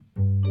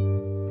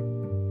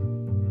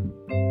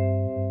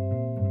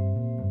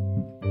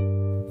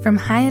From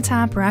high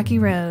atop Rocky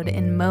Road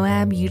in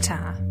Moab,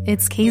 Utah,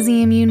 it's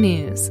KZMU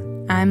News.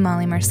 I'm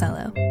Molly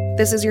Marcello.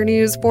 This is your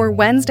news for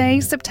Wednesday,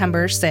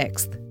 September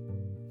 6th.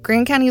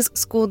 Grand County's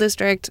school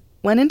district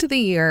went into the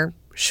year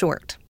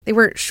short. They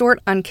were short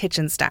on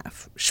kitchen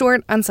staff,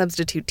 short on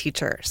substitute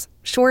teachers,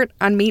 short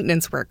on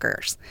maintenance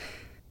workers.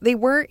 They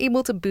were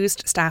able to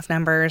boost staff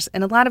numbers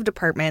in a lot of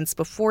departments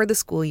before the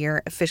school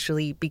year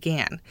officially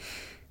began.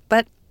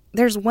 But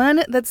there's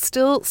one that's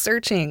still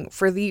searching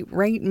for the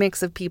right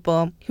mix of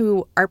people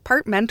who are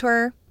part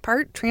mentor,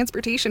 part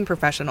transportation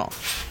professional.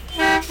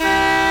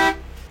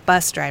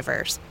 Bus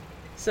drivers.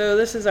 So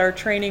this is our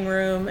training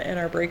room and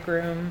our break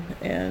room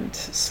and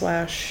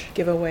 /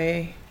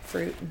 giveaway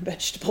fruit and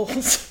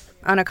vegetables.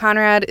 Anna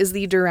Conrad is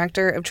the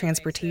director of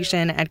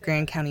transportation at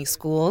Grand County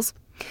Schools.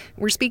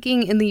 We're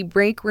speaking in the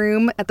break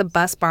room at the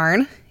bus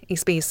barn, a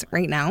space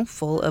right now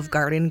full of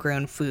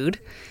garden-grown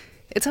food.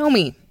 It's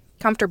homey,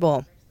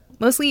 comfortable.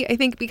 Mostly, I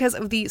think, because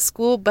of the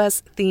school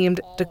bus-themed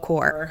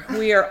decor.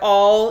 We are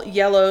all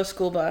yellow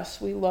school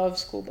bus. We love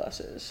school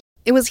buses.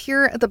 It was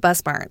here at the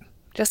bus barn,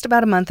 just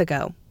about a month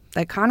ago,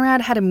 that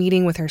Conrad had a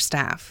meeting with her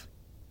staff.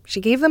 She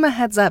gave them a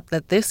heads up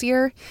that this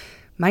year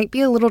might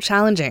be a little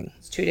challenging.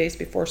 It's 2 days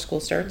before school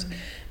starts.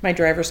 My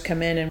drivers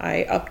come in and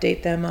I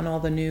update them on all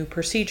the new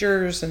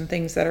procedures and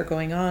things that are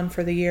going on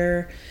for the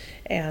year.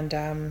 And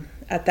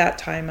at that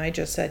time, I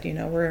just said,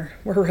 we're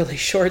really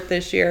short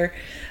this year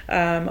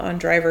on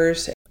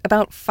drivers.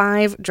 About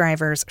 5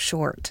 drivers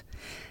short.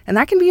 And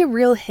that can be a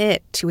real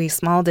hit to a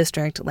small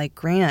district like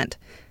Grand.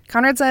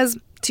 Conrad says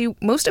to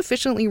most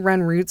efficiently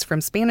run routes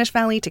from Spanish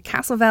Valley to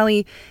Castle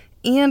Valley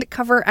and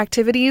cover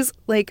activities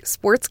like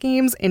sports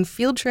games and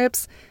field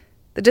trips,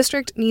 the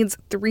district needs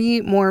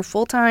 3 more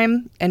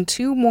full-time and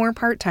 2 more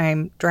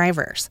part-time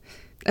drivers.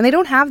 And they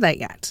don't have that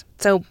yet.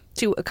 So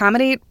to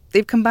accommodate,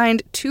 they've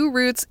combined 2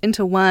 routes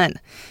into one.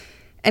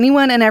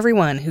 Anyone and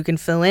everyone who can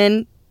fill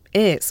in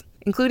is,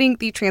 including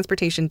the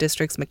transportation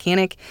district's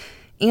mechanic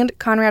and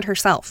Conrad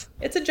herself.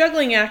 It's a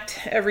juggling act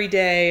every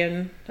day,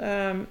 and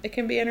it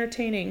can be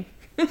entertaining,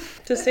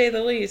 to say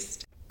the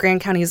least.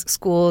 Grand County's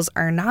schools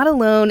are not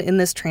alone in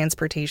this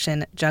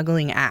transportation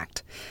juggling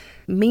act.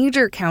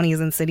 Major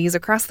counties and cities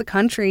across the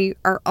country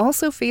are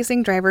also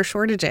facing driver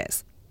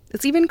shortages.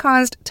 It's even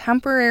caused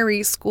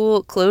temporary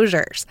school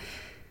closures.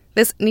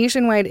 This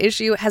nationwide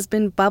issue has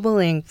been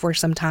bubbling for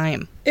some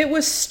time. It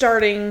was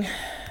starting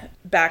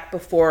back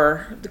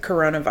before the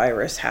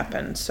coronavirus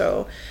happened.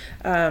 So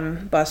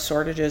bus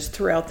shortages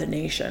throughout the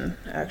nation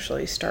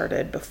actually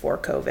started before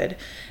COVID.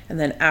 And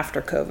then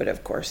after COVID,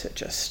 of course, it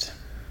just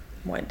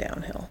went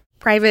downhill.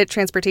 Private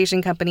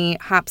transportation company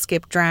Hop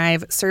Skip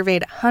Drive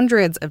surveyed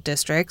hundreds of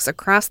districts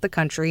across the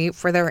country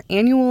for their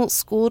annual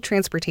school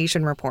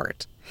transportation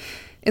report.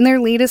 In their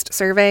latest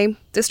survey,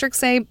 districts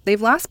say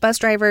they've lost bus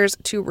drivers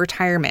to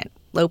retirement,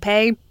 low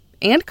pay,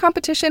 and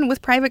competition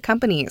with private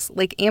companies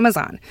like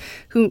Amazon,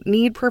 who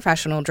need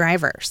professional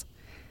drivers.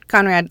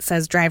 Conrad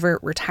says driver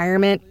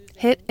retirement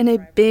hit in a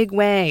big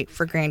way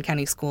for Grand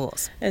County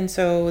schools. And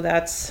so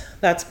that's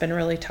been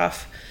really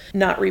tough.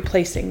 Not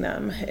replacing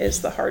them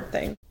is the hard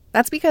thing.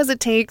 That's because it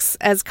takes,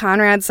 as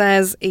Conrad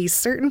says, a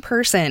certain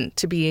person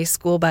to be a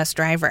school bus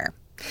driver.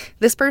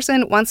 This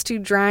person wants to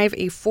drive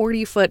a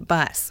 40-foot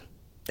bus.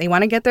 They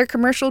want to get their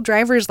commercial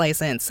driver's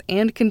license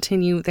and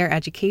continue their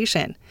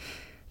education.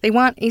 They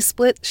want a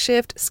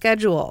split-shift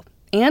schedule,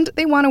 and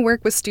they want to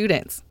work with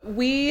students.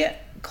 We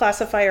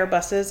classify our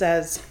buses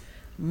as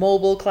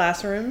mobile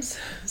classrooms,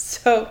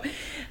 so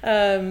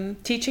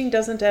teaching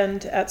doesn't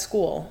end at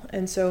school,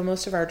 and so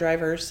most of our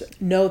drivers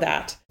know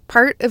that.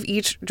 Part of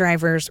each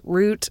driver's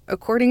route,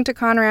 according to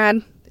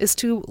Conrad, is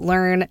to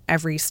learn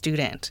every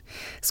student.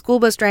 School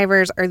bus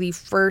drivers are the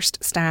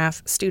first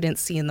staff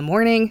students see in the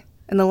morning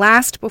and the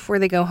last before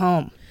they go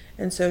home.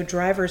 And so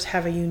drivers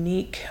have a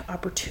unique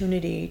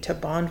opportunity to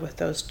bond with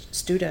those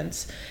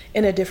students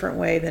in a different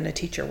way than a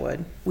teacher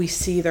would. We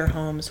see their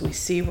homes, we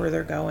see where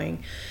they're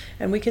going,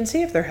 and we can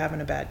see if they're having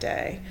a bad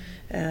day.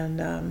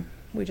 And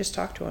we just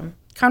talk to them.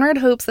 Conrad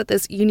hopes that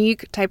this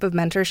unique type of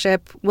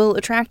mentorship will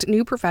attract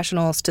new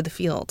professionals to the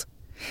field.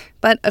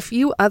 But a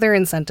few other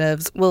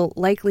incentives will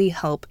likely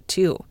help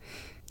too.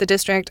 The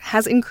district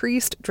has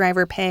increased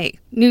driver pay.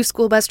 New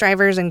school bus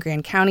drivers in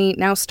Grand County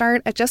now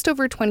start at just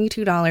over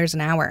 $22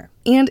 an hour.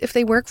 And if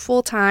they work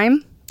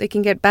full-time, they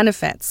can get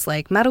benefits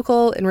like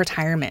medical and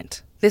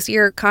retirement. This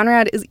year,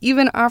 Conrad is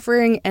even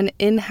offering an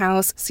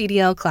in-house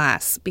CDL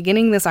class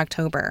beginning this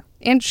October,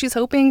 and she's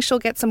hoping she'll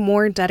get some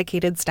more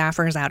dedicated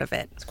staffers out of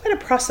it. It's quite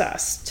a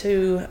process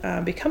to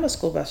become a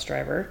school bus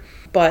driver,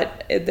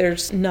 but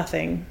there's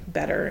nothing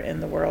better in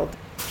the world.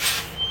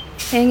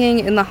 Hanging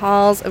in the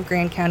halls of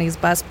Grand County's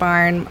bus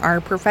barn are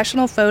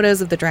professional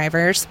photos of the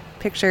drivers,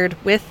 pictured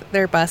with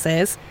their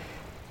buses.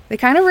 They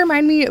kind of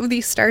remind me of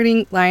the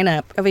starting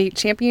lineup of a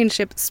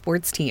championship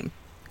sports team.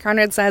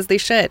 Conrad says they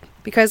should,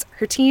 because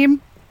her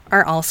team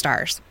are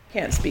all-stars.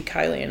 Can't speak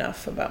highly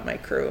enough about my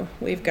crew.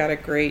 We've got a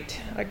great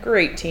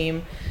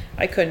team.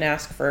 I couldn't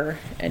ask for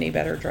any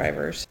better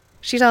drivers.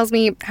 She tells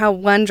me how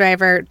one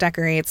driver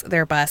decorates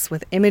their bus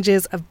with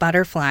images of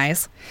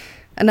butterflies.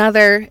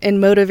 Another in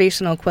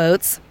motivational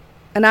quotes.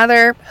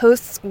 Another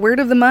hosts Word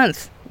of the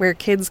Month, where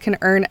kids can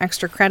earn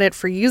extra credit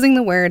for using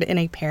the word in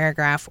a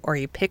paragraph or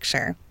a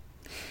picture.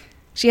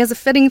 She has a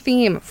fitting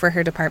theme for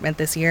her department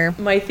this year.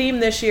 My theme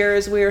this year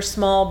is we are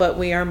small, but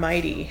we are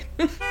mighty.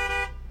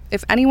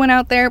 If anyone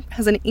out there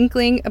has an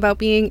inkling about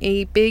being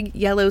a big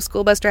yellow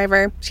school bus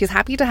driver, she's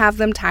happy to have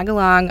them tag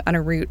along on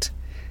a route.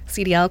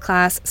 CDL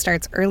class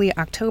starts early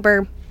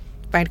October.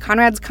 Find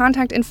Conrad's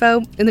contact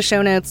info in the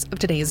show notes of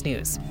today's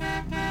news.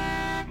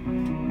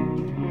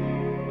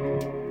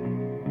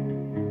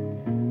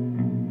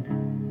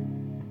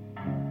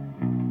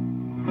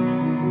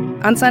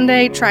 On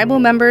Sunday, tribal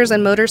members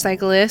and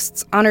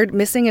motorcyclists honored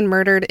missing and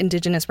murdered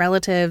Indigenous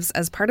relatives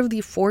as part of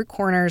the Four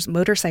Corners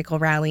Motorcycle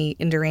Rally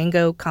in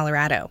Durango,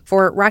 Colorado.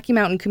 For Rocky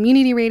Mountain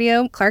Community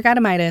Radio, Clark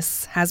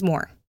Adamitis has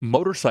more.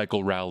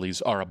 Motorcycle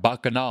rallies are a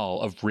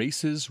bacchanal of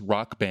races,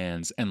 rock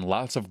bands, and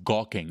lots of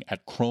gawking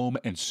at chrome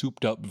and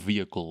souped-up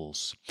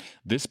vehicles.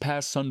 This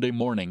past Sunday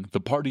morning,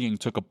 the partying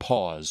took a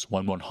pause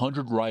when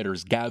 100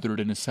 riders gathered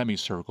in a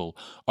semicircle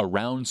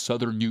around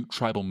Southern Ute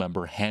tribal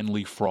member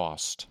Hanley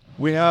Frost.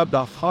 We have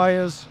the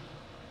highest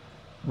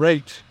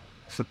rate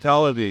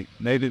fatality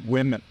Native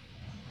women.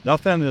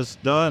 Nothing is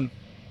done.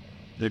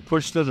 They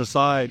pushed it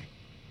aside.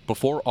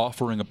 Before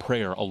offering a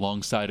prayer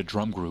alongside a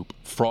drum group,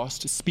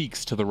 Frost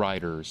speaks to the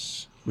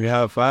riders. We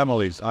have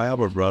families. I have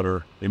a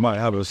brother. They might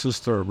have a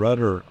sister, a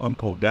brother,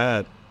 uncle,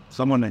 dad.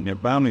 Someone in your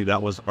family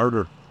that was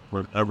murdered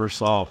or ever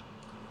solved.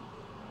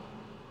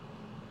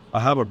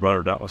 I have a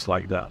brother that was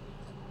like that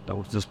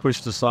was just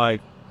pushed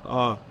aside.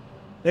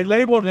 They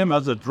labeled him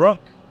as a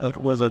drunk. It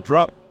was a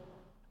drunk.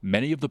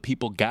 Many of the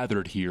people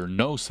gathered here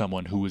know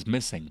someone who is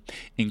missing,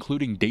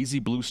 including Daisy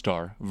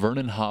Bluestar,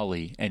 Vernon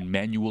Holly, and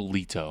Manuel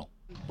Lito.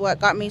 What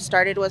got me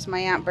started was my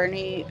Aunt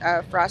Bernie,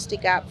 Frosty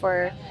Gap,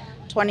 for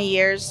 20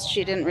 years.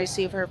 She didn't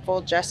receive her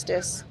full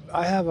justice.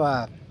 I have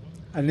a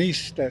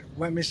niece that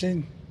went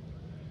missing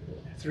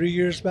 3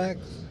 years back,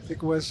 I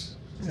think it was,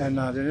 and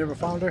they never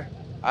found her.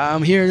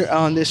 I'm here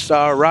on this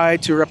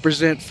ride to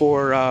represent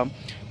for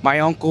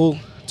my uncle,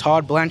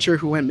 Todd Blanchard,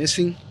 who went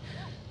missing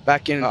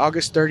back in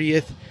August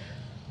 30th,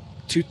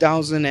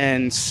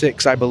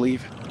 2006, I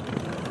believe.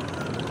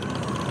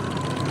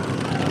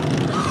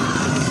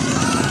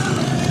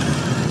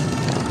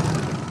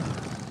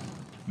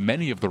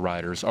 Many of the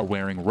riders are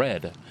wearing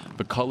red,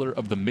 the color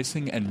of the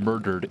missing and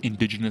murdered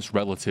Indigenous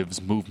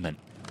relatives movement.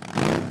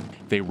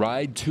 They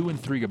ride 2 and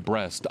 3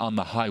 abreast on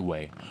the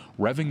highway,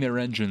 revving their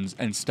engines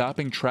and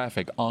stopping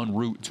traffic en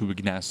route to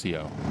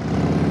Ignacio.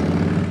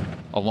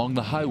 Along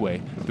the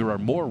highway, there are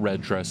more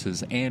red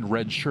dresses and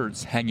red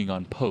shirts hanging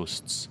on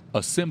posts,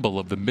 a symbol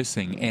of the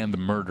missing and the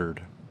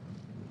murdered.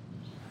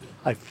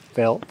 I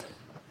felt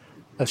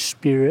a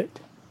spirit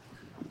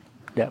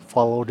that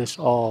followed us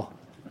all,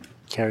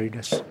 carried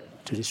us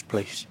to this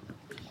place.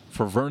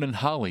 For Vernon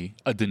Holly,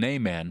 a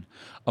Dene man,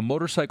 a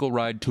motorcycle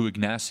ride to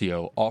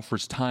Ignacio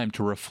offers time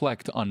to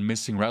reflect on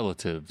missing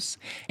relatives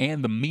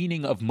and the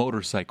meaning of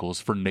motorcycles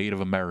for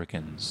Native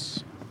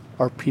Americans.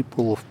 Our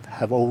people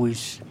have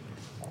always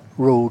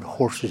rode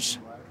horses,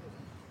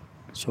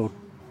 so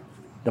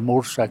the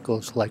motorcycle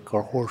is like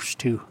our horse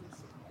too.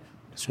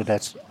 So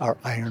that's our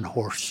iron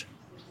horse.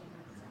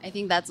 I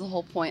think that's the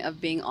whole point of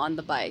being on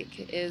the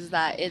bike, is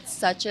that it's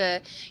such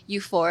a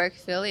euphoric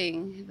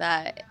feeling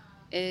that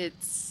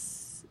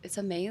it's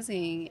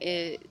amazing.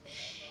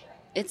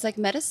 It's like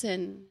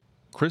medicine.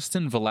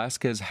 Kristen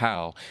Velasquez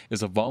Howe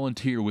is a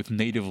volunteer with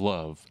Native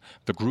Love,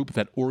 the group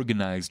that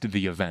organized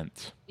the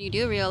event. You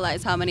do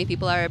realize how many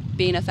people are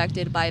being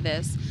affected by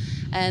this,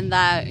 and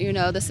that,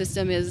 the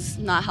system is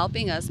not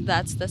helping us.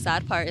 That's the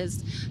sad part,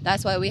 is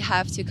that's why we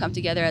have to come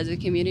together as a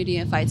community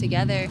and fight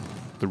together.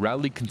 The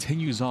rally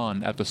continues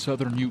on at the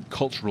Southern Ute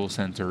Cultural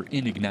Center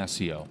in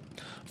Ignacio.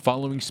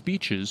 Following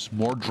speeches,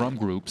 more drum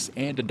groups,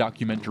 and a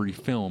documentary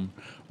film,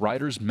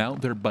 riders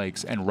mount their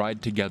bikes and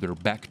ride together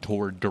back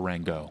toward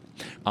Durango.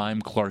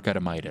 I'm Clark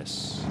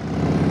Adamitis.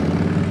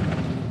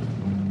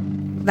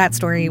 That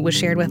story was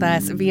shared with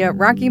us via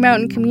Rocky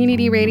Mountain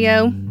Community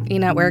Radio, a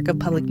network of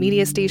public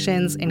media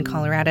stations in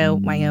Colorado,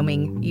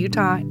 Wyoming,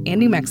 Utah, and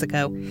New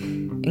Mexico,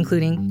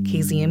 including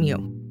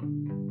KZMU.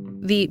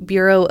 The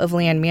Bureau of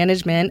Land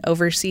Management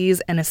oversees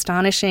an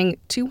astonishing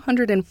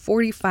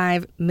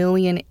 245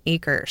 million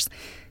acres.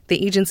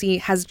 The agency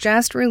has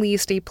just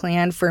released a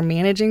plan for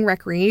managing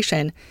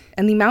recreation,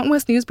 and the Mountain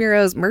West News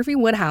Bureau's Murphy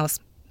Woodhouse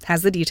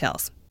has the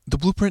details. The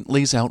blueprint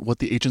lays out what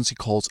the agency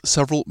calls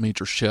several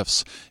major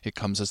shifts. It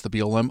comes as the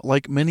BLM,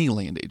 like many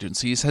land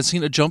agencies, has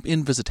seen a jump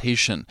in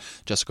visitation.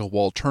 Jessica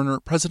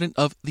Wall-Turner, president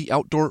of the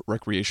Outdoor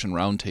Recreation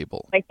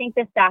Roundtable. I think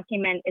this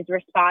document is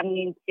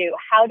responding to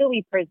how do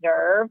we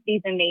preserve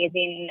these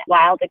amazing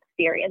wild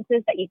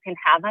experiences that you can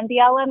have on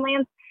BLM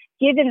lands,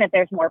 given that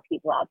there's more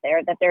people out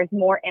there, that there's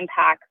more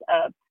impacts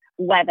of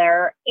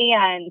weather,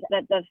 and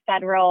that the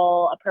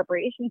federal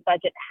appropriations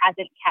budget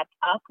hasn't kept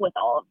up with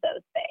all of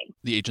those things.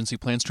 The agency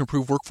plans to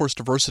improve workforce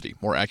diversity,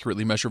 more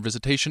accurately measure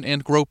visitation,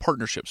 and grow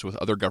partnerships with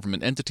other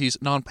government entities,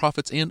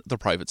 nonprofits, and the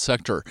private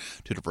sector.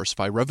 To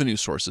diversify revenue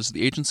sources,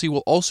 the agency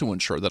will also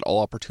ensure that all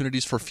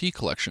opportunities for fee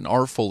collection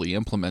are fully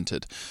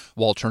implemented.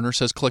 Wall Turner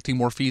says collecting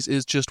more fees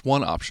is just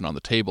one option on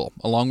the table,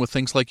 along with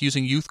things like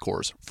using youth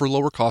corps for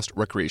lower-cost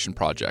recreation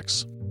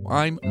projects.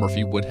 I'm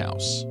Murphy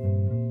Woodhouse.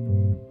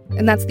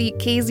 And that's the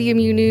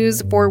KZMU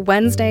News for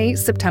Wednesday,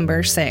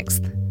 September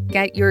 6th.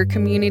 Get your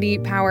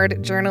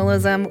community-powered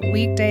journalism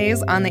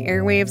weekdays on the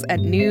airwaves at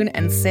noon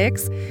and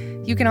 6.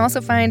 You can also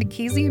find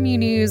KZMU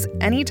News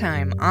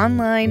anytime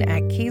online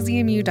at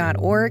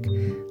kzmu.org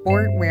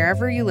or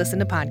wherever you listen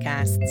to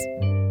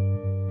podcasts.